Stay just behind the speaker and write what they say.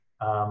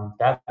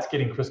That's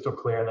getting crystal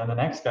clear. And then the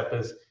next step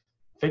is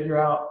figure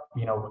out,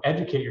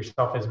 educate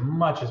yourself as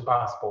much as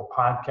possible.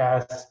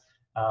 Podcasts,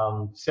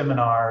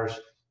 seminars,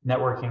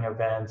 networking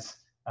events.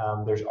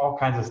 There's all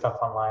kinds of stuff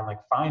online. Like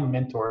find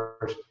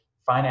mentors,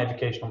 find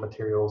educational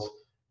materials,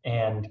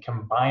 and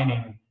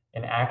combining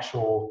an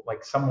actual,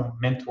 like someone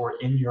mentor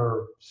in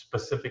your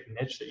specific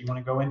niche that you want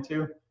to go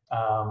into,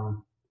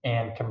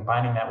 and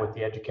combining that with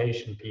the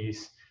education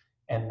piece,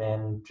 and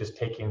then just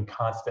taking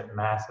constant,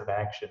 massive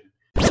action.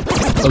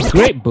 A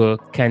great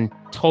book can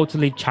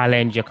totally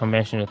challenge your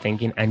conventional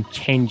thinking and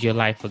change your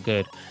life for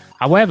good.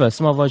 However,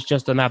 some of us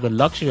just don't have the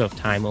luxury of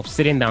time of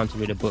sitting down to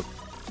read a book.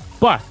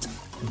 But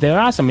there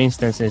are some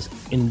instances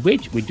in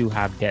which we do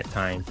have that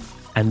time,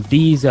 and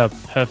these are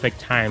perfect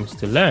times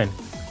to learn.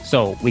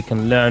 So we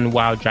can learn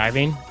while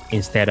driving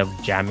instead of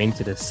jamming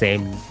to the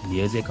same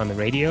music on the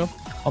radio,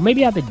 or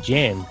maybe at the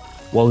gym.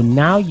 Well,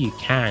 now you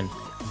can.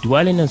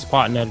 Dwellynn has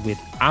partnered with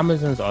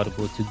Amazon's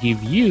Audible to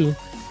give you,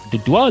 the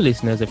Dwell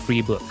listeners, a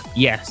free book.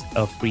 Yes,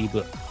 a free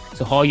book.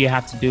 So all you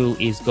have to do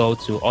is go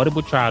to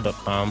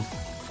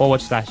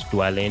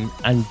audibletrial.com/Dwellynn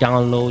and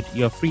download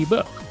your free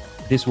book.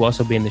 This will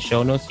also be in the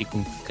show notes. You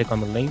can click on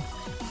the link.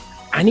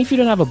 And if you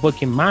don't have a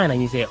book in mind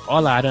and you say,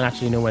 Ola, I don't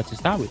actually know where to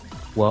start with.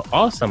 Well,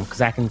 awesome,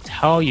 because I can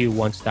tell you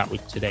one to start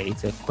with today.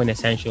 It's a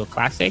quintessential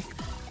classic.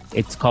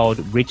 It's called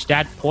Rich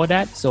Dad, Poor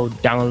Dad. So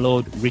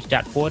download Rich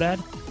Dad, Poor Dad,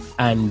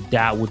 and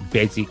that would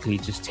basically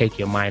just take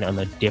your mind on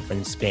a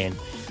different spin.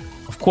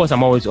 Of course,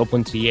 I'm always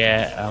open to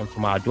hear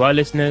from our Dwell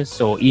listeners.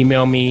 So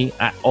email me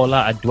at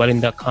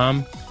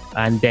ola@dwellynn.com,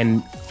 and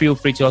then feel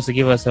free to also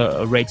give us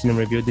a rating and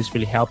review. This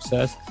really helps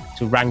us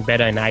to rank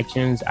better in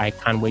iTunes. I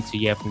can't wait to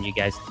hear from you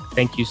guys.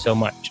 Thank you so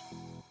much.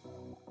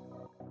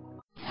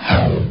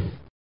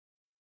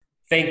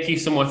 Thank you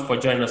so much for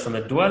joining us on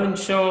the Dwellynn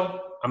Show.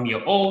 I'm your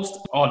host,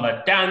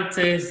 Ola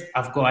Dantes.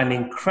 I've got an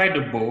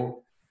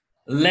incredible,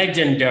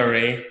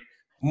 legendary,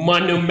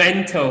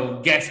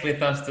 monumental guest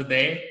with us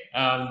today.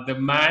 The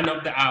man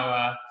of the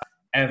hour,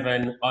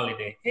 Evan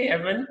Holiday. Hey,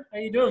 Evan, how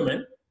you doing,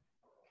 man?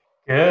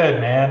 Good,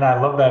 man. I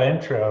love that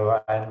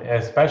intro, and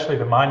especially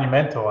the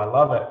monumental. I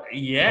love it.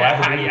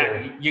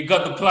 Yeah, you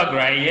got the plug,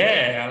 right?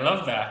 Yeah, I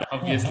love that.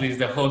 Obviously, he's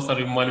the host of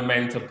the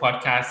Monumental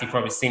podcast. You've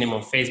probably seen him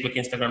on Facebook,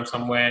 Instagram,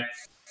 somewhere.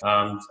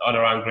 All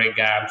around great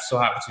guy. I'm so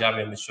happy to have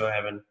you on the show,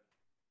 Evan.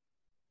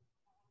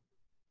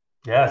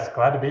 Yes,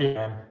 glad to be here,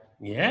 man.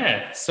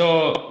 Yeah.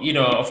 So,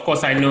 of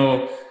course, I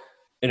know,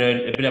 a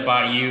bit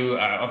about you.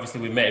 Obviously,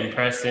 we met in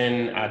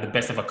person at the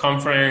Best of a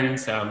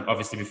conference,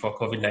 obviously before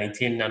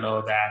COVID-19 and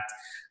all that.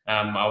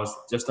 I was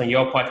just on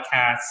your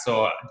podcast.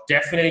 So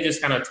definitely just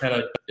kind of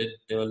tell the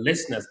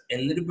listeners a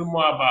little bit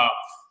more about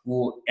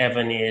who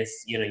Evan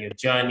is, your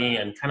journey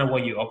and kind of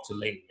what you're up to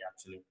lately,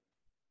 actually.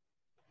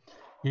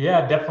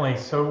 Yeah, definitely.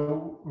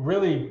 So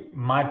really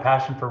my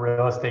passion for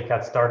real estate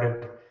got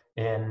started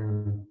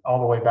all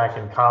the way back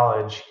in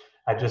college.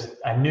 I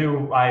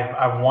knew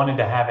I wanted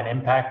to have an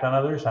impact on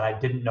others, and I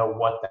didn't know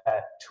what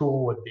that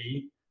tool would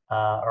be,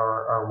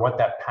 or what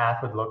that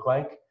path would look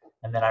like.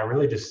 And then I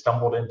really just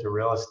stumbled into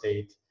real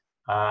estate.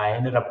 I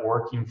ended up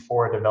working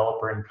for a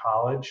developer in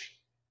college.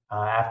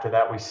 After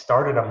that, we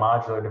started a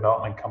modular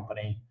development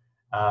company,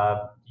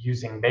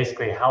 using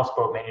basically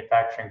houseboat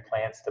manufacturing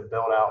plants to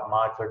build out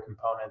modular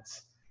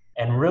components,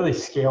 and really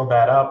scaled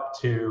that up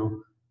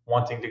to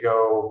wanting to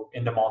go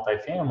into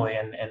multifamily.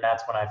 And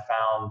that's when I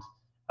found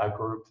a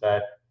group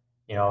that,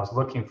 I was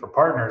looking for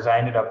partners. I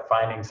ended up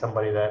finding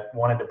somebody that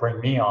wanted to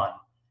bring me on.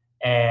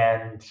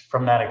 And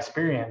from that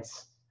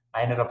experience,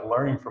 I ended up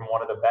learning from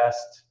one of the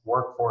best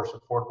workforce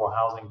affordable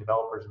housing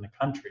developers in the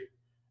country,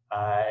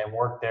 and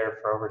worked there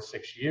for over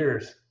 6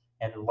 years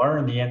and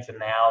learned the ins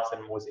and outs,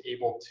 and was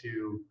able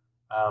to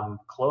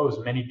close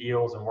many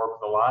deals and work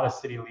with a lot of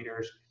city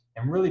leaders,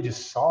 and really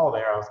just saw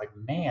there, I was like,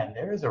 man,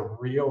 there is a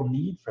real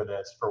need for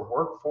this, for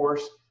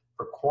workforce,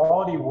 for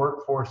quality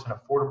workforce and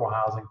affordable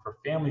housing, for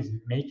families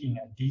making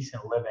a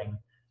decent living.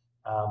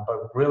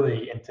 But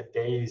really in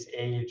today's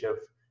age of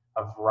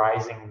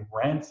rising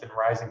rents and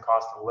rising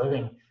cost of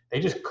living, they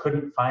just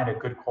couldn't find a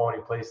good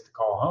quality place to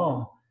call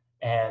home.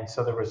 And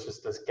so there was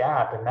just this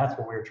gap, and that's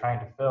what we were trying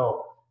to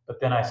fill. But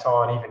then I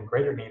saw an even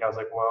greater need. I was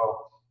like,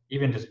 well,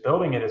 even just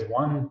building it is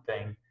one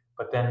thing,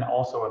 but then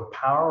also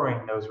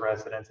empowering those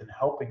residents and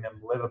helping them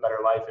live a better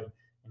life, and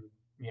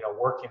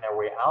working their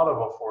way out of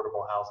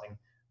affordable housing.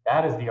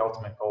 That is the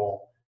ultimate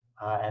goal.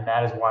 And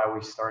that is why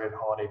we started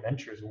Holiday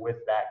Ventures,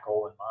 with that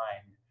goal in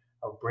mind,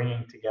 of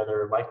bringing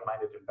together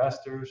like-minded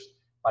investors,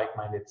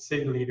 like-minded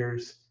city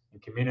leaders and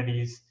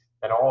communities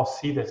that all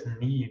see this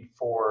need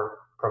for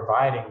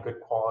providing good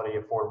quality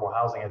affordable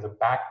housing as a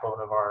backbone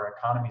of our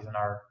economies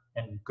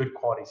and good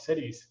quality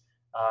cities,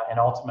 and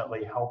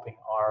ultimately helping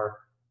our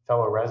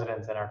fellow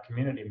residents and our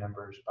community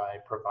members by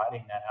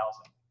providing that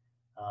housing.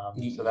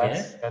 So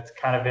that's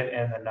kind of it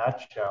in a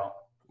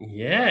nutshell.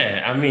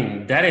 Yeah, I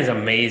mean, that is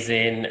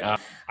amazing.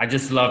 I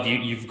just love you.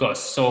 You've got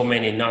so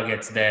many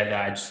nuggets there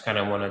that I just kind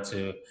of wanted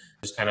to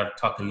just kind of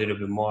talk a little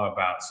bit more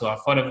about. So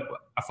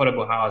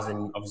affordable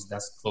housing, obviously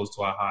that's close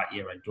to our heart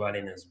here at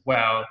Dwelling as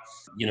well.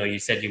 You know, you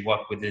said you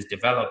work with this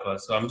developer.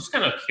 So I'm just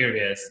kind of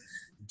curious,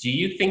 do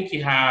you think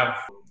you have,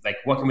 like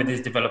working with this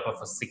developer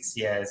for 6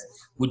 years,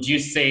 would you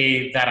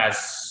say that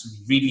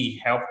has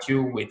really helped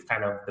you with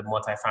kind of the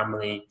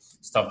multifamily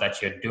stuff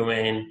that you're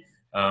doing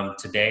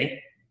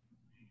today?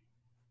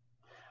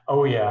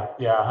 Oh yeah,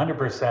 yeah,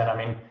 100%. I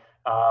mean,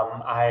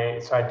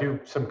 I do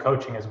some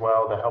coaching as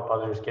well to help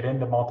others get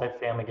into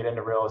multifamily, get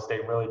into real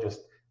estate, really just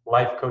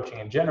life coaching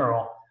in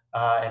general.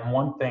 And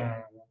one thing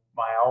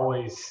I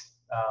always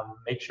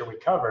make sure we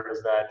cover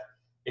is that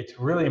it's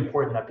really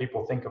important that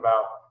people think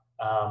about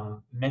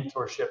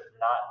mentorship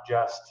not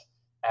just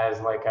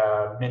as like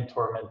a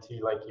mentor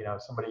mentee, like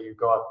somebody you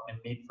go up and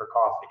meet for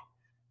coffee.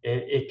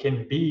 It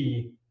can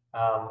be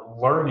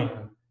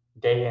learning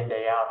day in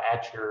day out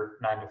at your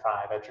 9 to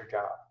 5 at your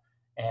job.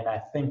 And I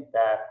think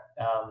that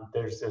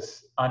there's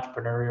this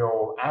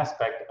entrepreneurial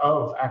aspect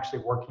of actually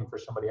working for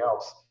somebody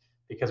else.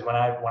 Because when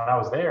I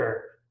was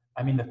there,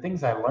 I mean, the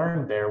things I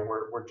learned there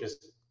were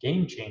just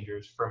game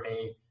changers for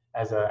me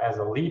as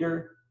a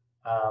leader,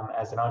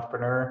 as an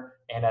entrepreneur,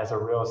 and as a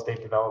real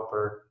estate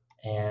developer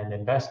and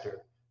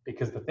investor.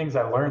 Because the things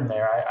I learned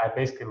there, I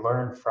basically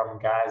learned from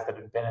guys that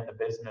had been in the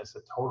business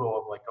a total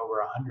of like over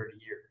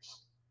 100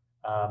 years,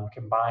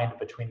 combined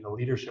between the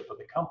leadership of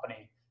the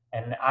company.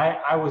 And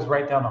I was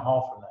right down the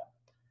hall from them.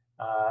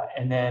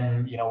 And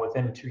then,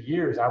 within 2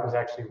 years, I was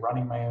actually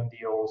running my own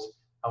deals.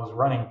 I was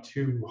running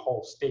two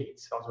whole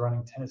states. I was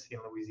running Tennessee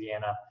and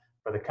Louisiana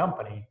for the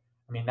company.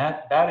 I mean,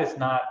 that is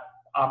not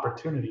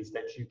opportunities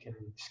that you can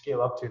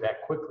scale up to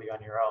that quickly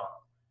on your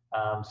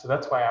own. So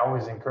that's why I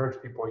always encourage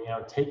people,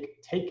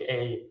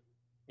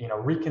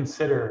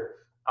 reconsider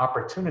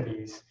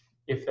opportunities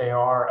if they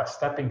are a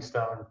stepping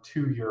stone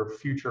to your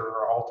future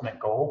or ultimate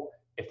goal.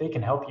 If they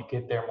can help you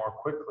get there more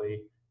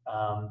quickly,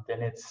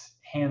 then it's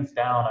hands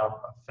down a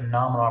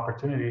phenomenal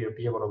opportunity to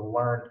be able to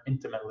learn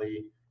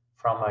intimately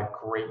from a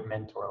great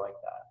mentor like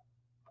that.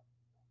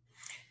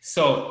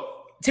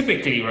 So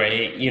typically,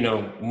 right,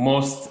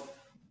 most,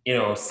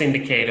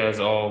 syndicators,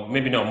 or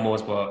maybe not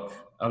most, but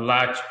a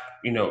large,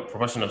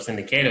 proportion of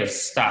syndicators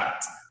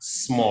start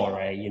small,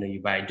 right?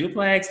 You buy a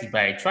duplex, you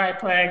buy a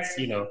triplex,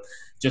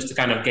 just to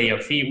kind of get your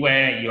feet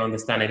wet, you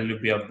understand a little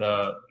bit of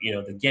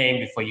the game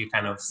before you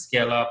kind of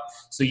scale up.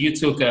 So you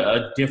took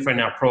a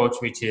different approach,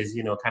 which is,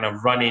 kind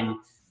of running,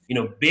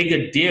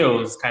 bigger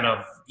deals, kind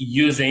of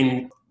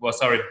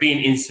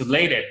being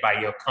insulated by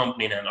your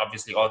company and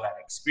obviously all that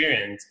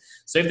experience.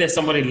 So if there's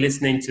somebody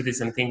listening to this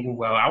and thinking,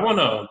 well, I want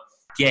to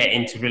get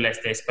into real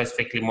estate,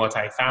 specifically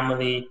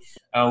multifamily,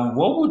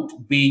 what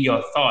would be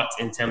your thoughts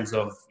in terms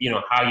of,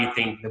 how you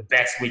think the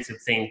best way to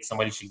think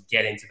somebody should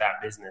get into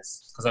that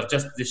business? Because of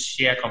just the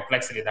sheer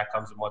complexity that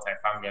comes with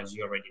multifamily, as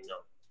you already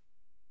know.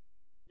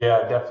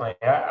 Yeah, definitely.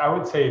 I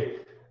would say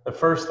the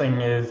first thing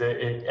is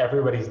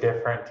everybody's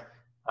different.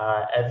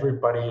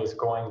 Everybody is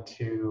going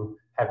to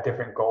have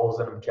different goals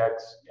and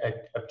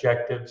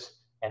objectives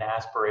and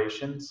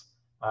aspirations,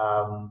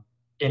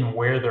 in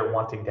where they're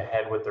wanting to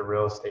head with their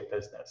real estate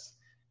business.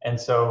 And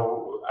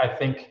so I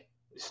think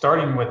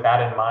starting with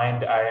that in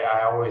mind,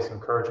 I always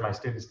encourage my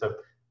students to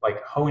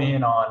like hone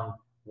in on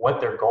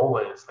what their goal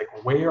is. Like,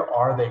 where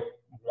are they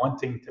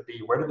wanting to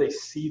be? Where do they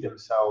see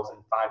themselves in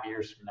 5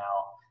 years from now?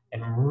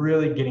 And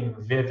really getting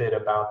vivid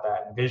about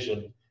that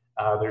vision.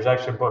 There's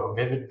actually a book,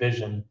 Vivid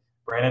Vision.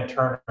 Brandon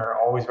Turner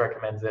always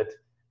recommends it.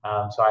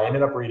 So I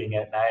ended up reading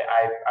it, and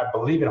I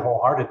believe it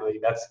wholeheartedly.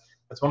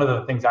 That's one of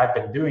the things I've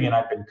been doing, and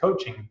I've been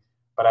coaching,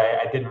 but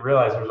I didn't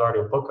realize there was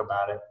already a book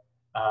about it.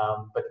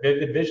 But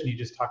Vivid Vision, he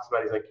just talks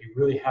about, he's like, you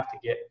really have to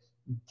get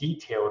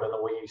detailed in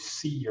the way you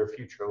see your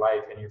future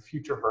life and your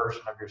future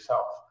version of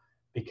yourself.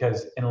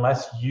 Because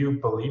unless you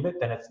believe it,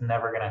 then it's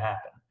never going to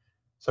happen.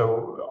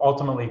 So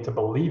ultimately, to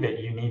believe it,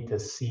 you need to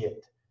see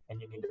it,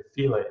 and you need to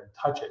feel it and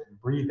touch it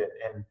and breathe it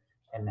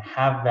and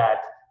have that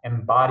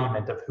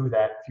embodiment of who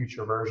that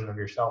future version of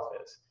yourself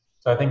is.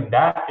 So I think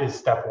that is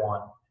step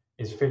one,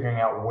 is figuring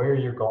out where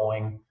you're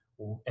going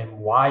and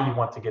why you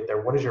want to get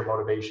there. What is your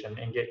motivation?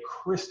 And get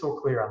crystal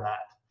clear on that.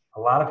 A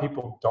lot of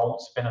people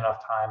don't spend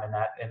enough time in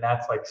that, and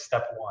that's like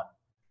step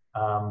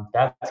one.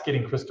 That's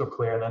getting crystal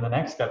clear. And then the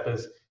next step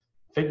is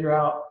figure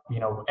out,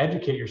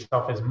 educate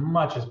yourself as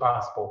much as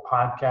possible.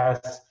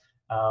 Podcasts,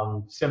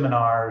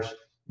 seminars,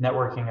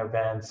 networking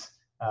events.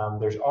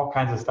 There's all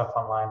kinds of stuff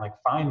online. Like,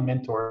 find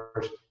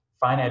mentors,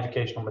 find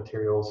educational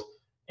materials,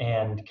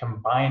 and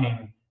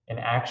combining an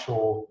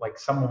actual, like,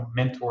 someone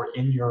mentor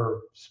in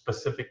your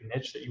specific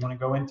niche that you want to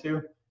go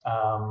into,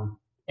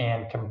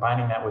 and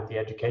combining that with the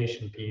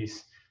education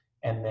piece,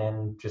 and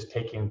then just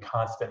taking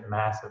constant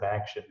massive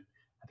action.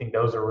 I think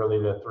those are really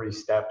the three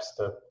steps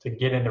to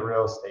get into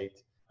real estate.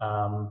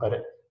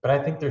 But I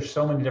think there's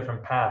so many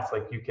different paths.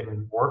 Like, you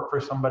can work for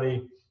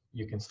somebody,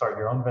 you can start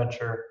your own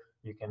venture,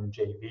 you can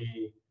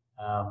JV.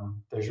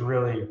 There's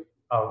really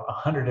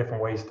 100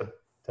 different ways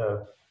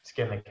to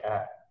skin the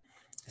cat.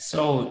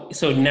 So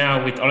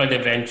now with all of the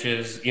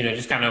ventures,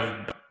 just kind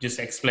of just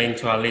explain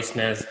to our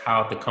listeners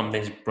how the company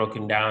is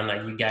broken down.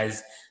 Are you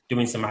guys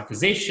doing some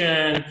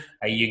acquisition?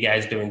 Are you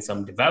guys doing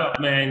some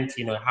development?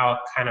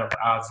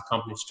 How's the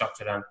company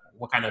structured and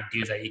what kind of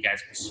deals are you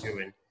guys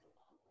pursuing?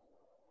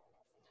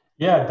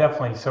 Yeah,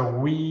 definitely. So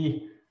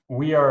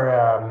we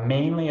are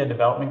mainly a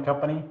development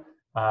company.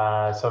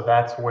 So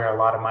that's where a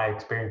lot of my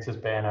experience has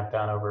been. I've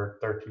done over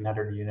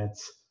 1,300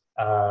 units,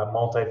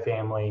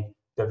 multifamily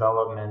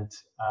development,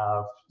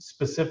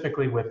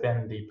 specifically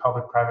within the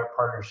public-private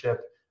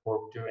partnership. We're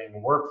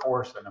doing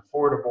workforce and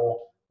affordable.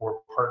 We're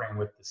partnering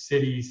with the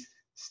cities,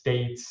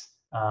 states,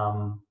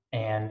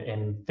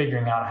 and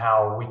figuring out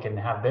how we can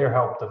have their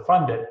help to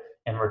fund it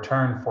in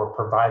return for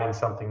providing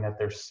something that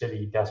their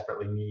city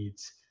desperately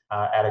needs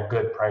at a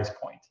good price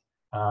point.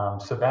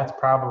 So that's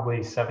probably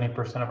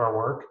 70% of our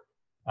work.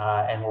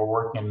 And we're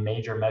working in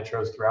major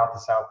metros throughout the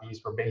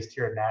Southeast. We're based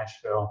here in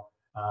Nashville,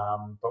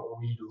 but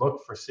we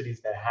look for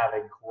cities that have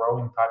a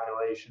growing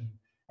population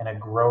and a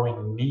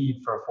growing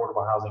need for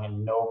affordable housing,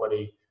 and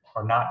nobody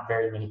or not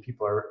very many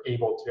people are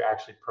able to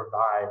actually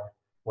provide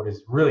what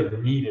is really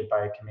needed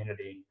by a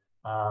community.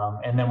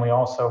 And then we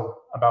also,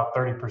 about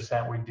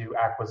 30%, we do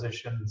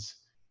acquisitions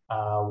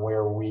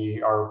where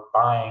we are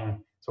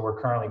buying. So we're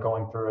currently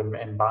going through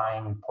and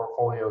buying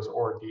portfolios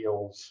or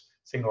deals,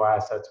 single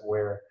assets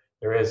where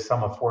there is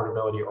some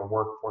affordability or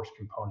workforce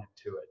component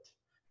to it.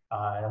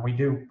 And we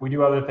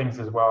do other things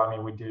as well. I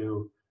mean, we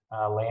do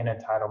land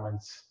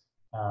entitlements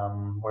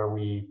where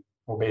we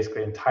will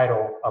basically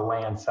entitle a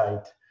land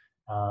site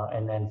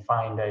and then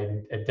find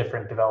a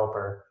different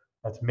developer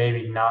that's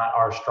maybe not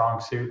our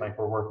strong suit. Like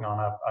we're working on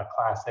a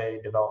Class A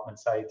development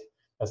site.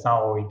 That's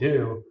not what we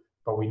do,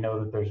 but we know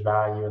that there's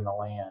value in the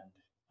land.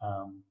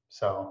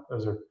 So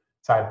those are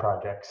side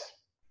projects.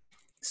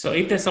 So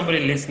if there's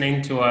somebody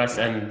listening to us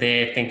and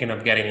they're thinking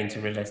of getting into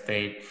real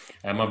estate,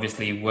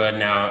 obviously we're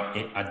now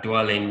at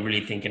Dwellynn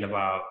really thinking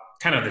about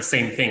kind of the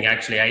same thing.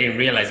 Actually, I didn't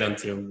realize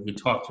until we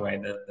talked,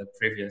 right, the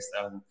previous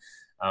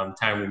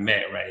time we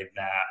met, right,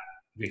 that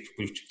we're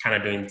kind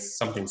of doing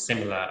something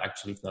similar,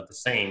 actually, if not the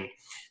same.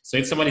 So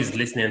if somebody's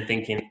listening and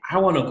thinking, I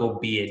want to go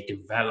be a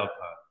developer,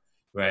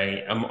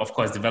 right? Of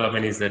course,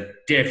 development is a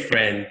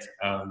different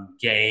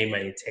game,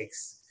 and it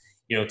takes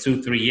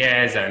 2-3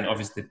 years, and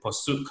obviously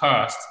pursuit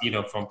cost,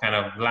 from kind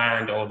of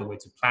land all the way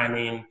to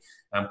planning,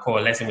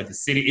 coalescing with the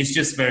city. It's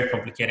just very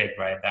complicated,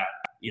 right? That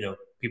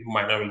people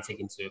might not really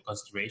take into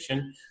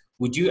consideration.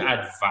 Would you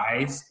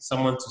advise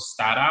someone to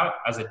start out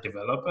as a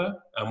developer?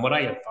 And what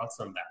are your thoughts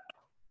on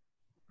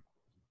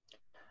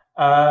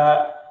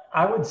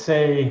I would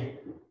say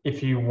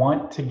if you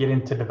want to get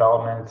into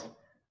development,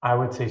 I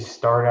would say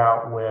start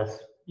out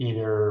with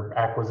either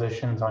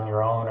acquisitions on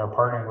your own or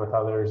partnering with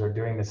others or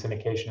doing the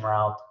syndication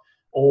route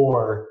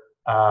or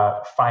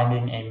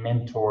finding a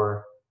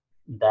mentor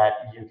that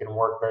you can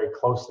work very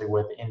closely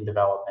with in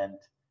development.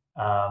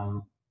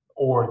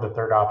 Or the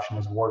third option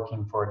is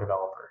working for a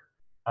developer.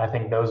 I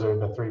think those are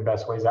the three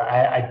best ways.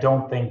 I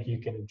don't think you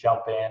can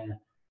jump in.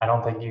 I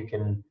don't think you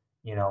can,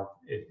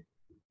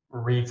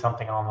 read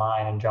something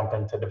online and jump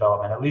into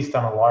development. At least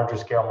on a larger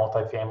scale,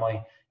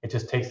 multifamily, it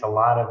just takes a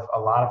lot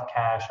of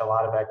cash, a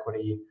lot of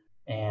equity,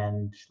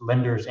 and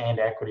lenders and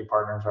equity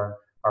partners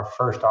are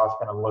first off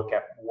going to look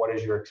at what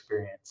is your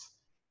experience,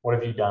 what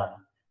have you done,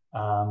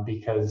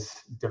 because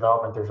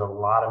development there's a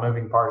lot of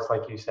moving parts,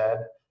 like you said,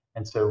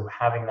 and so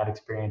having that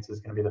experience is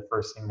going to be the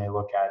first thing they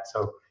look at.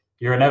 So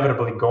you're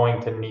inevitably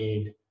going to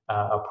need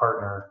a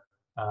partner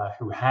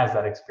who has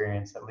that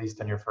experience, at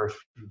least in your first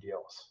few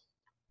deals.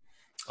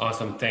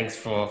 Awesome. Thanks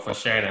for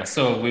sharing that.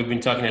 So we've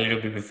been talking a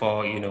little bit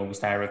before, we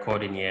started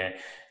recording here.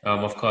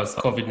 Of course,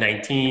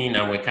 COVID-19,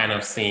 and we're kind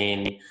of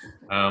seeing,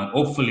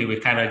 hopefully we're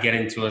kind of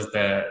getting towards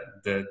the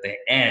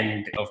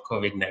end of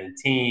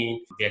COVID-19.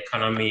 The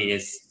economy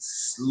is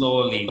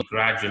slowly,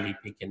 gradually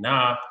picking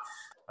up.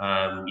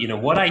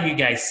 What are you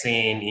guys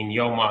seeing in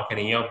your market,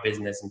 in your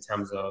business, in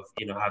terms of,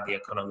 how the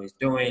economy is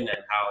doing and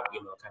how,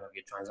 kind of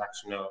your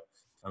transactional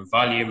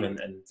volume and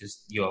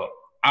just your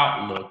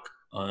outlook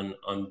on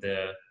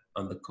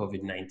the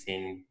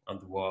COVID-19, on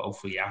the world,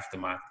 hopefully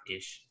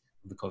aftermath-ish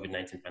of the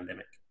COVID-19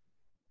 pandemic?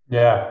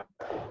 Yeah.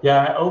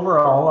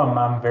 Overall,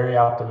 I'm very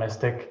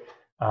optimistic.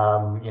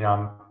 I'm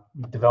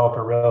a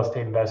developer, real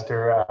estate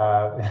investor.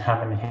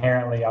 I'm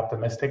inherently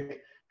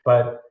optimistic,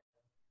 but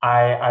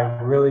I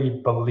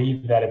really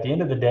believe that at the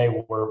end of the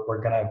day,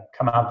 we're going to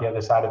come out the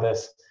other side of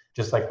this,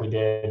 just like we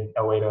did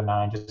 08,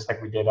 09, just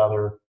like we did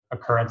other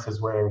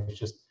occurrences where it was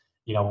just,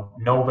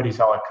 nobody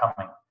saw it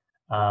coming.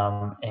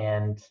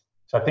 And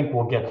so I think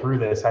we'll get through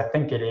this. I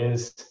think it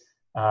is,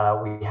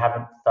 we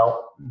haven't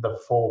felt the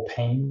full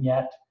pain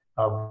yet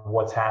of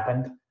what's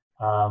happened.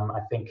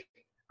 I think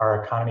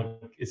our economy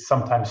is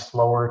sometimes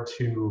slower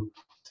to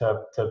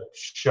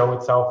show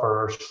itself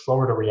or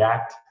slower to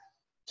react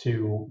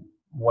to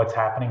what's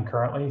happening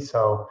currently.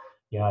 So,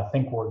 I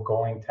think we're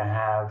going to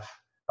have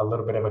a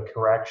little bit of a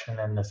correction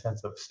in the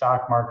sense of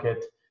stock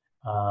market,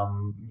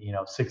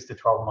 6 to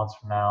 12 months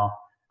from now.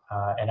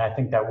 And I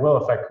think that will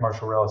affect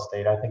commercial real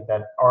estate. I think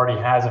that already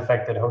has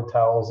affected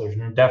hotels. There's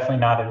definitely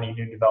not any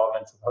new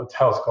developments of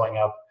hotels going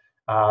up.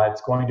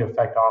 It's going to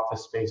affect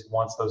office space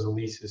once those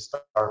leases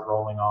start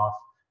rolling off.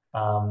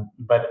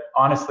 But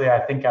honestly, I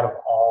think out of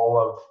all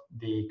of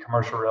the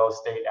commercial real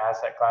estate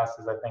asset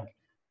classes, I think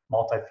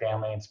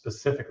multifamily and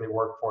specifically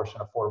workforce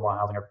and affordable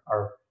housing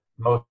are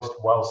most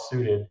well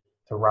suited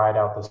to ride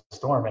out the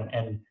storm.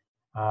 And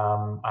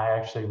I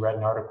actually read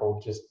an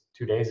article just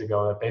 2 days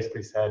ago that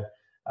basically said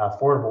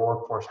affordable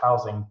workforce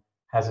housing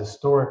has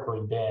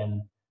historically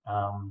been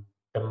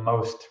the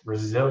most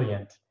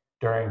resilient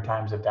during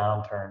times of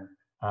downturn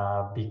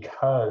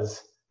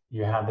because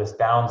you have this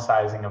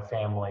downsizing of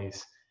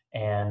families,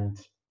 and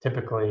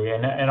typically,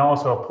 and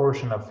also a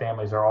portion of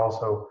families are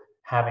also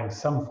having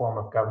some form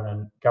of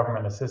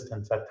government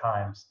assistance at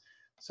times.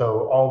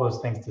 So all those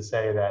things to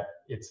say that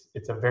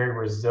it's a very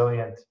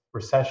resilient,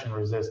 recession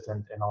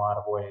resistant in a lot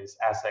of ways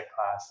asset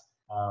class.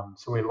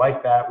 So we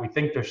like that. We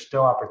think there's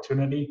still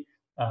opportunity,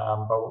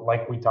 but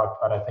like we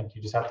talked about, I think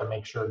you just have to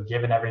make sure,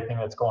 given everything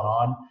that's going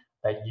on,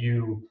 that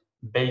you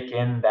bake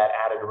in that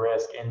added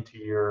risk into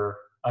your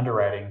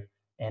underwriting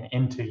and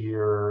into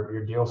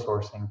your deal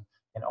sourcing,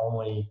 and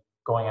only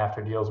going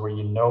after deals where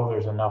you know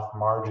there's enough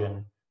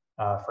margin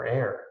for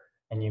error,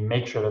 and you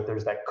make sure that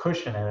there's that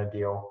cushion in a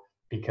deal,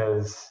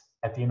 because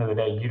at the end of the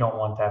day, you don't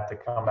want to have to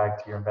come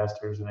back to your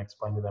investors and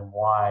explain to them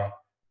why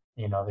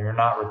they're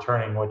not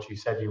returning what you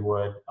said you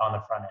would on the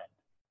front end.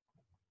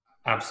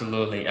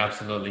 Absolutely.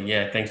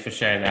 Yeah, thanks for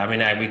sharing that. I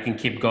mean, we can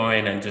keep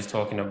going and just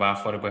talking about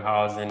affordable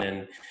housing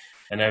and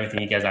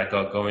everything you guys have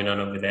got going on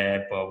over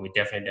there, but we're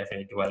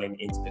definitely dwelling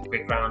into the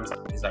quick rounds.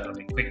 These are going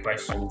to be quick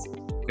questions,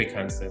 quick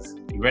answers.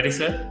 You ready,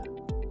 sir?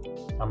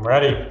 I'm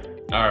ready.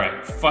 All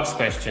right. First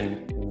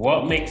question.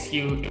 What makes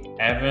you,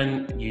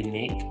 Evan,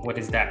 unique? What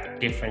is that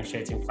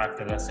differentiating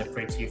factor that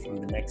separates you from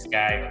the next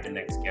guy or the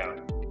next girl?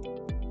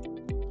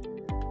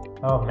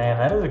 Oh man,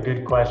 that is a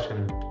good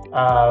question.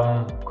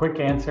 Quick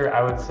answer,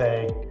 I would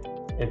say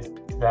it's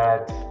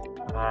that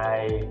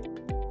I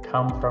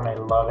come from a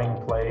loving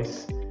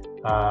place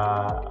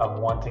of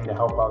wanting to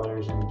help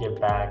others and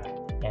give back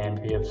and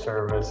be of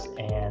service,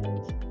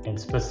 and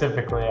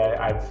specifically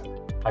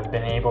I've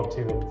been able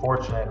to, and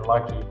fortunate and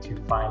lucky to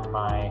find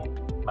my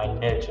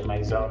niche and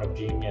my zone of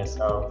genius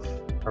of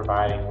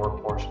providing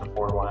workforce and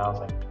affordable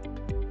housing.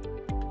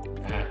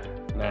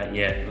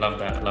 Yeah, love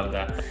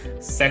that.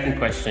 Second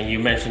question, you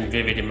mentioned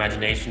vivid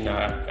imagination.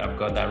 I've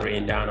got that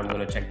written down. I'm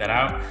going to check that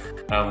out.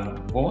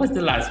 What was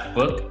the last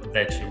book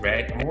that you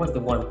read, and what was the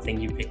one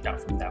thing you picked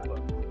up from that book?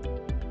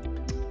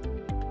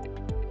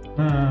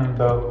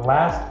 The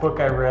last book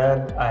I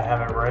read, I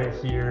have it right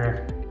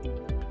here.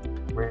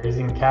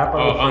 Raising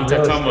Capital. Oh,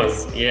 Hunter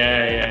Thomas.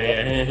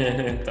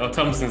 Yeah. Oh,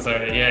 Thompson,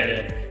 sorry.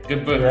 Yeah.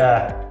 Good book.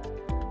 Yeah.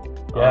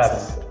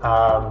 Awesome.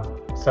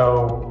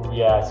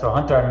 Yes. So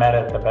Hunter I met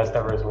at the Best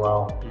Ever as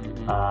well.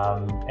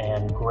 Mm-hmm.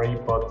 And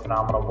great book,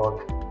 phenomenal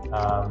book.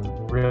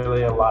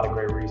 Really a lot of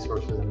great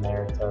resources in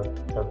there to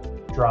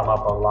drum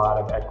up a lot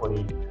of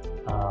equity.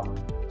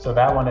 So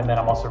that one, and then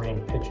I'm also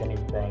reading Pitch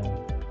Anything,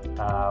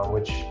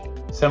 which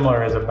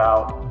similar is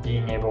about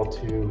being able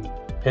to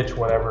pitch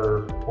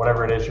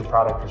whatever it is, your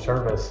product or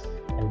service,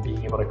 and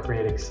being able to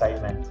create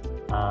excitement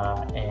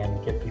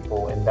and get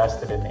people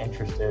invested and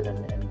interested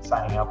and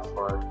signing up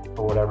for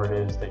whatever it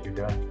is that you're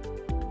doing.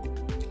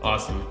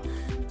 Awesome.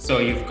 So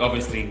you've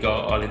obviously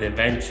got all of the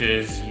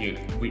ventures. You're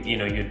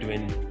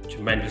doing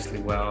tremendously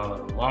well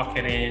on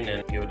marketing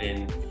and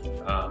building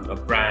a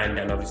brand,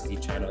 and obviously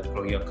trying to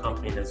grow your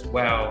company as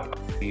well.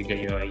 You get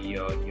your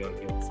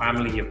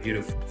family, your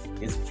beautiful,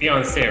 it's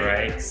fiance,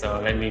 right? So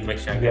let me make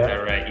sure I get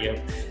that right. Yep.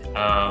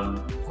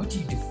 What do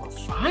you do for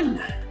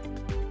fun?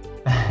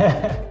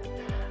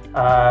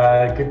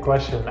 Good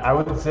question. I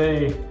would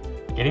say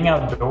getting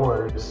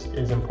outdoors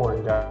is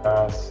important to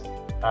us,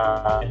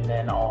 and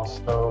then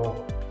also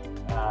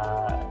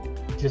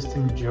just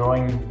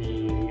enjoying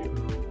the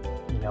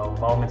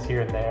moments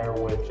here and there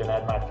with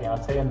Jeanette, my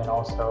fiance, and then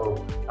also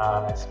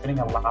spending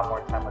a lot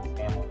more time with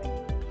family.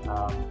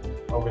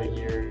 Over the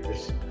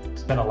years,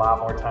 spent a lot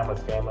more time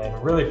with family,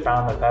 and really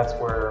found that that's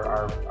where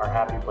our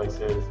happy place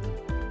is.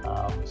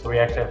 So we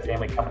actually have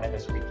family coming in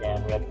this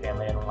weekend. We had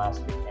family in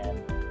last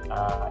weekend.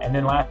 And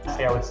then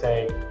lastly, I would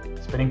say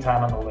spending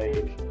time on the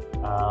lake,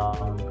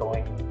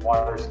 going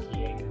water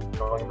skiing,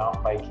 going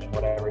mountain biking,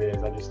 whatever it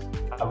is.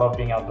 I love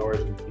being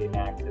outdoors and being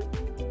active.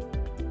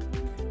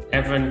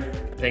 Evan,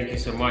 thank you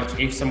so much.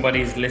 If somebody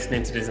is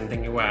listening to this and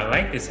thinking, well, I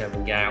like this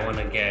Evan guy, I want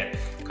to get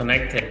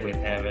connected with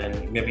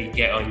Evan, maybe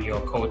get on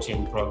your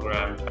coaching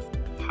program,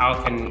 how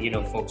can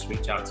folks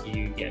reach out to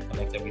you, get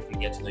connected with you,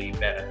 get to know you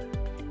better?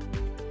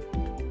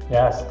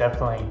 Yes,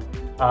 definitely.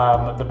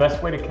 The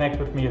best way to connect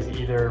with me is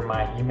either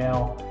my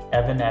email,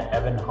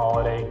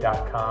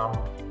 evan@evanholliday.com.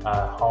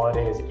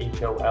 Holiday is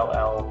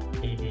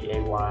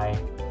HOLLADAY.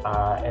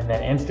 And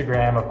then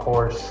Instagram, of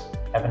course,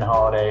 Evan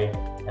Holliday.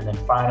 And then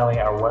finally,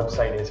 our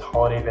website is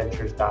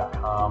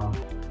holidayventures.com.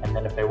 And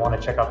then if they want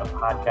to check out the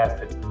podcast,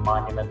 it's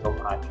Monumental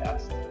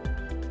Podcast.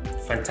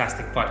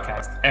 fantastic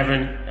podcast.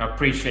 Evan, I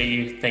appreciate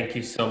you. Thank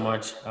you so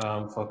much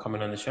for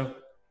coming on the show.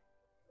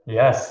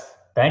 Yes.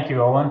 Thank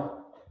you, Olin.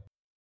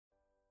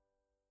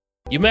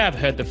 You may have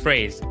heard the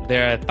phrase,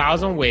 there are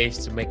 1,000 ways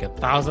to make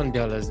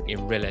 $1,000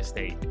 in real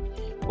estate.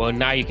 Well,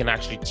 now you can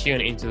actually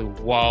tune into the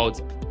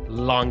world's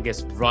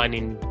longest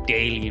running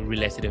daily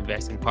real estate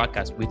investing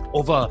podcast with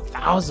over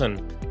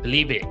 1,000,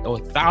 believe it, or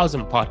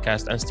 1,000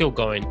 podcasts and still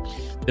going.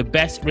 The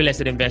best real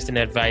estate investing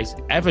advice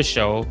ever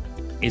show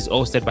is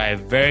hosted by a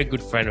very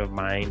good friend of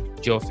mine,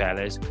 Joe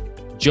Fellas.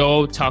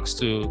 Joe talks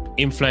to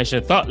influential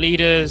thought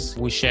leaders.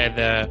 We share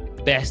the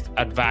best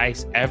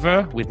advice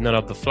ever with none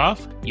of the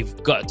fluff.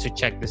 You've got to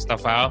check this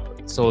stuff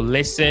out. So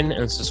listen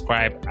and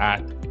subscribe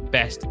at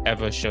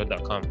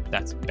bestevershow.com.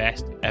 That's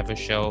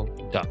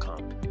bestevershow.com.